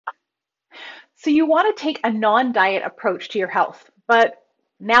So you want to take a non-diet approach to your health, but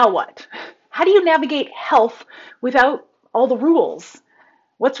now what? How do you navigate health without all the rules?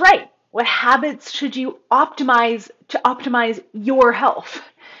 What's right? What habits should you optimize to optimize your health?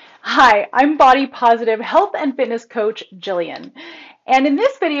 Hi, I'm body positive health and fitness coach Gillian. And in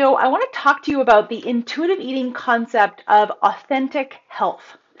this video, I want to talk to you about the intuitive eating concept of authentic health.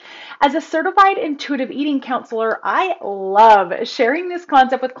 As a certified intuitive eating counselor, I love sharing this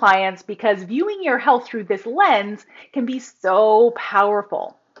concept with clients because viewing your health through this lens can be so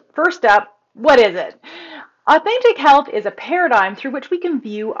powerful. First up, what is it? Authentic health is a paradigm through which we can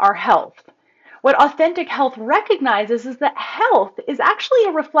view our health. What authentic health recognizes is that health is actually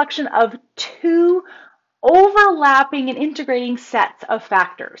a reflection of two overlapping and integrating sets of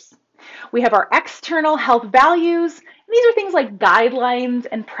factors. We have our external health values. These are things like guidelines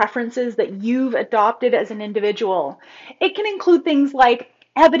and preferences that you've adopted as an individual. It can include things like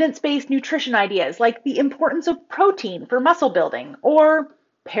evidence-based nutrition ideas, like the importance of protein for muscle building, or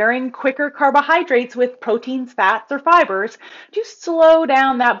pairing quicker carbohydrates with proteins, fats, or fibers to slow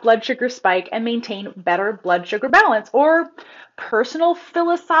down that blood sugar spike and maintain better blood sugar balance, or personal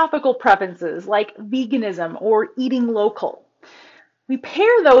philosophical preferences like veganism or eating local. We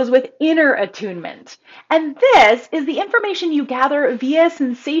pair those with inner attunement. And this is the information you gather via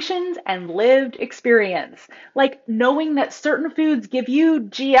sensations and lived experience, like knowing that certain foods give you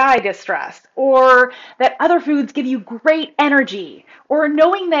GI distress, or that other foods give you great energy, or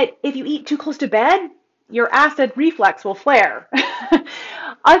knowing that if you eat too close to bed, your acid reflux will flare.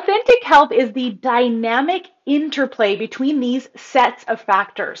 Authentic health is the dynamic interplay between these sets of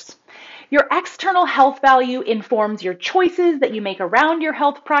factors. Your external health value informs your choices that you make around your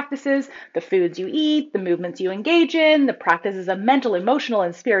health practices, the foods you eat, the movements you engage in, the practices of mental, emotional,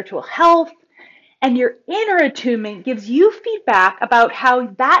 and spiritual health. And your inner attunement gives you feedback about how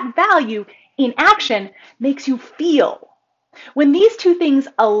that value in action makes you feel. When these two things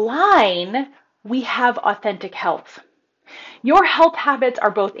align, we have authentic health. Your health habits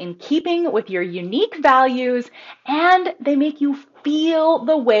are both in keeping with your unique values and they make you feel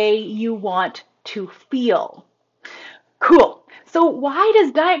the way you want to feel. Cool. So why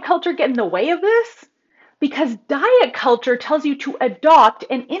does diet culture get in the way of this? Because diet culture tells you to adopt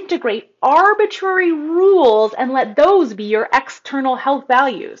and integrate arbitrary rules and let those be your external health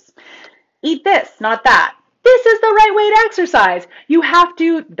values. Eat this, not that. This is the right way to exercise. You have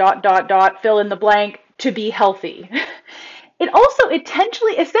to ... fill in the blank to be healthy. It also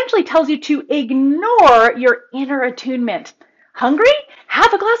essentially tells you to ignore your inner attunement. Hungry?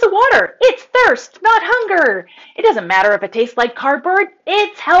 Have a glass of water. It's thirst, not hunger. It doesn't matter if it tastes like cardboard.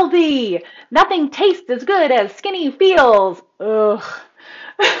 It's healthy. Nothing tastes as good as skinny feels. Ugh.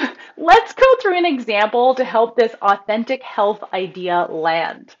 Let's go through an example to help this authentic health idea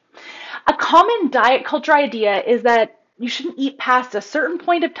land. A common diet culture idea is that you shouldn't eat past a certain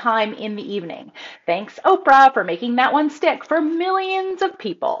point of time in the evening. Thanks, Oprah, for making that one stick for millions of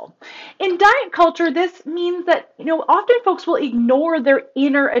people. In diet culture, this means that, often folks will ignore their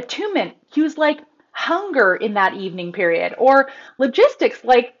inner attunement, cues like hunger in that evening period, or logistics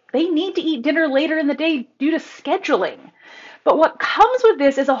like they need to eat dinner later in the day due to scheduling. But what comes with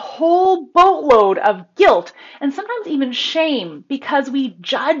this is a whole boatload of guilt and sometimes even shame because we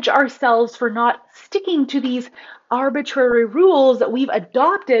judge ourselves for not sticking to these arbitrary rules that we've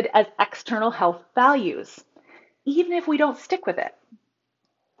adopted as external health values, even if we don't stick with it.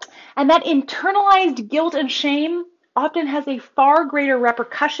 And that internalized guilt and shame often has a far greater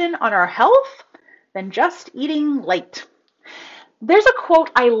repercussion on our health than just eating light. There's a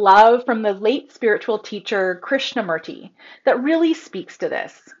quote I love from the late spiritual teacher Krishnamurti that really speaks to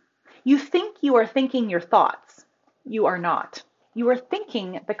this. You think you are thinking your thoughts. You are not. You are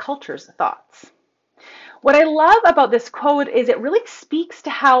thinking the culture's thoughts. What I love about this quote is it really speaks to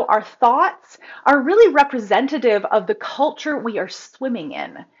how our thoughts are really representative of the culture we are swimming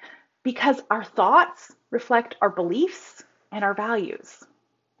in, because our thoughts reflect our beliefs and our values.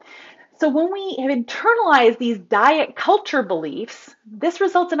 So when we have internalized these diet culture beliefs, this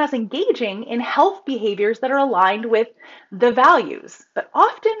results in us engaging in health behaviors that are aligned with the values, but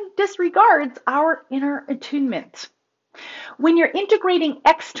often disregards our inner attunement. When you're integrating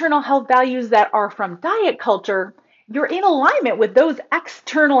external health values that are from diet culture, you're in alignment with those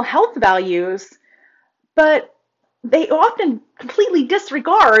external health values, but they often completely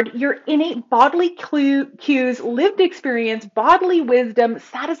disregard your innate bodily cues, lived experience, bodily wisdom,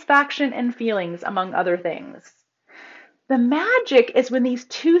 satisfaction, and feelings, among other things. The magic is when these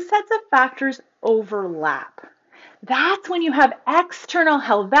two sets of factors overlap. That's when you have external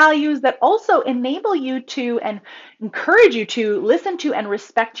health values that also enable you to and encourage you to listen to and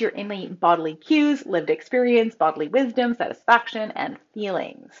respect your innate bodily cues, lived experience, bodily wisdom, satisfaction, and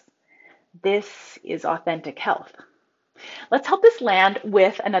feelings. This is authentic health. Let's help this land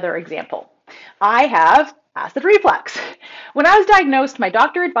with another example. I have acid reflux. When I was diagnosed, my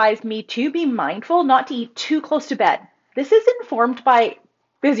doctor advised me to be mindful not to eat too close to bed. This is informed by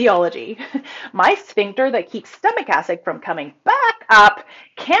physiology. My sphincter that keeps stomach acid from coming back up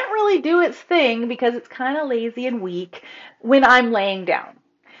can't really do its thing because it's kind of lazy and weak when I'm laying down.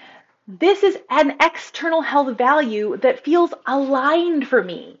 This is an external health value that feels aligned for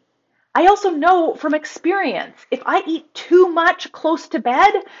me. I also know from experience, if I eat too much close to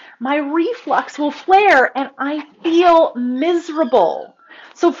bed, my reflux will flare and I feel miserable.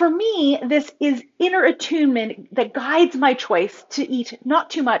 So for me, this is inner attunement that guides my choice to eat not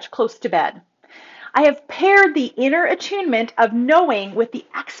too much close to bed. I have paired the inner attunement of knowing with the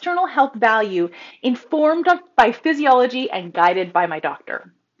external health value informed by physiology and guided by my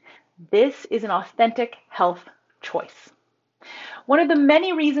doctor. This is an authentic health choice. One of the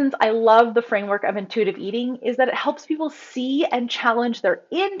many reasons I love the framework of intuitive eating is that it helps people see and challenge their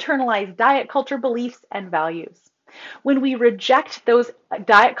internalized diet culture beliefs and values. When we reject those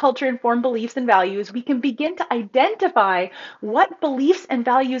diet culture informed beliefs and values, we can begin to identify what beliefs and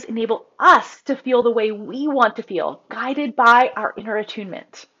values enable us to feel the way we want to feel, guided by our inner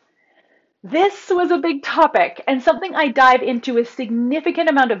attunement. This was a big topic and something I dive into with significant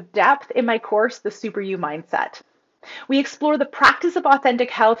amount of depth in my course, The Super You Mindset. We explore the practice of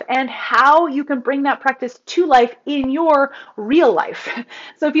authentic health and how you can bring that practice to life in your real life.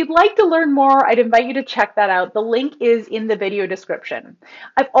 So if you'd like to learn more, I'd invite you to check that out. The link is in the video description.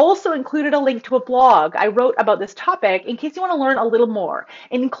 I've also included a link to a blog I wrote about this topic in case you want to learn a little more.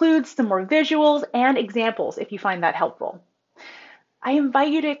 It includes some more visuals and examples if you find that helpful. I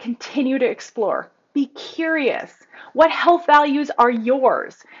invite you to continue to explore. Be curious. What health values are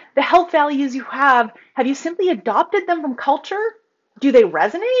yours? The health values you have you simply adopted them from culture? Do they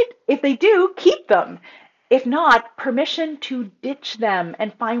resonate? If they do, keep them. If not, permission to ditch them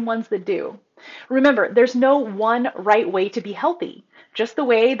and find ones that do. Remember, there's no one right way to be healthy, just the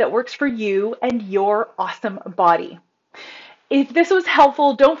way that works for you and your awesome body. If this was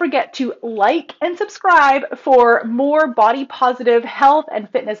helpful, don't forget to like and subscribe for more body positive health and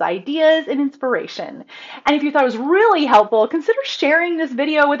fitness ideas and inspiration. And if you thought it was really helpful, consider sharing this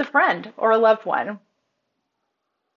video with a friend or a loved one.